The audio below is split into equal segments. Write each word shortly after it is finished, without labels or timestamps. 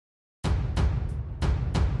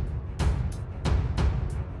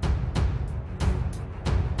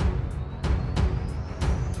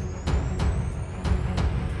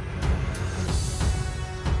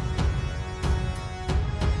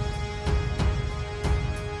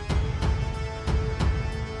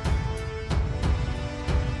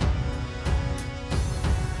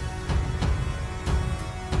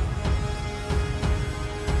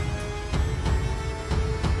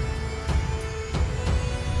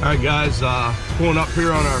All right, guys, pulling up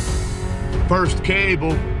here on our first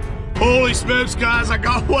cable. Holy smokes, guys, I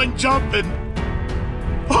got one jumping.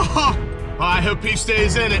 I hope he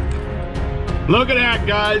stays in it. Look at that,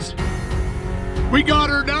 guys. We got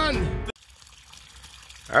her done.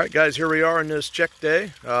 All right, guys, here we are on this check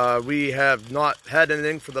day. We have not had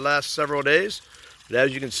anything for the last several days, but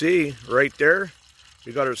as you can see right there,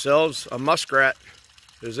 we got ourselves a muskrat.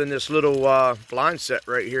 It was in this little blind set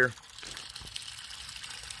right here.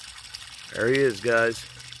 There he is, guys.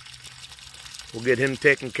 We'll get him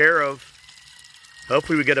taken care of.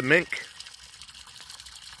 Hopefully we get a mink.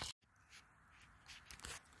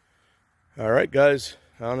 All right, guys.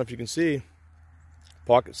 I don't know if you can see.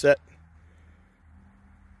 Pocket set.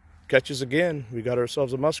 Catches again. We got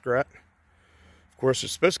ourselves a muskrat. Of course,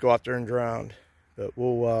 it's supposed to go out there and drown, but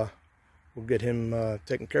we'll get him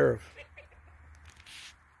taken care of.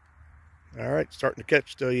 All right, starting to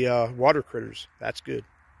catch the water critters. That's good.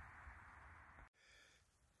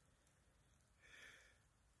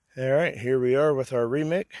 All right, here we are with our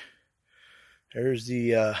remake. There's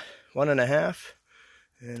the 1.5,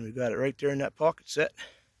 and we got it right there in that pocket set.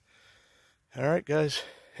 All right, guys,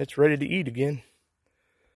 it's ready to eat again.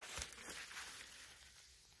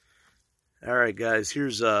 All right, guys,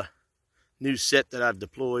 here's a new set that I've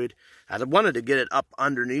deployed. I wanted to get it up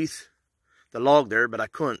underneath the log there, but I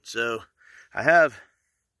couldn't. So I have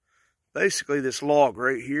basically this log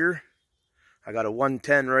right here. I got a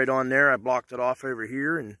 110 right on there. I blocked it off over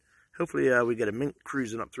here, and hopefully we get a mink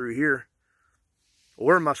cruising up through here,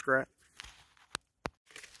 or a muskrat.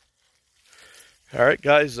 All right,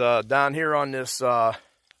 guys, down here on this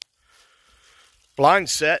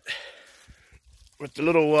blind set with the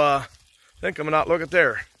little thing coming out, look at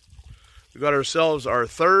there. We got ourselves our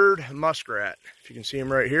third muskrat. If you can see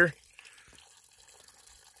him right here.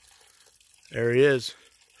 There he is.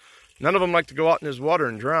 None of them like to go out in this water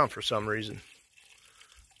and drown for some reason.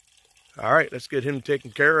 All right, let's get him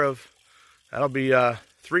taken care of. That'll be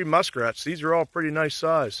 3 muskrats. These are all pretty nice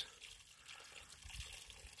size.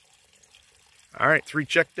 All right, 3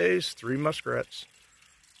 check days, 3 muskrats.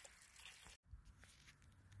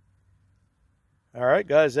 All right,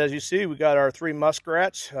 guys, as you see, we got our 3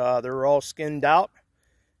 muskrats. They're all skinned out.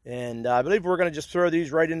 And I believe we're going to just throw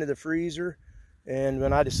these right into the freezer. And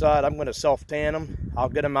when I decide I'm going to self-tan them, I'll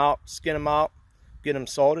get them out, skin them out, get them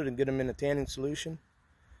salted, and get them in a tanning solution.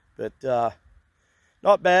 But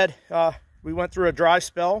not bad. We went through a dry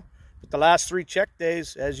spell, but the last 3 check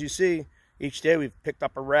days, as you see, each day we've picked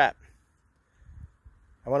up a rat.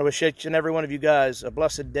 I want to wish each and every one of you guys a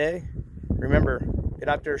blessed day. Remember, get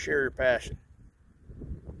out there, share your passion.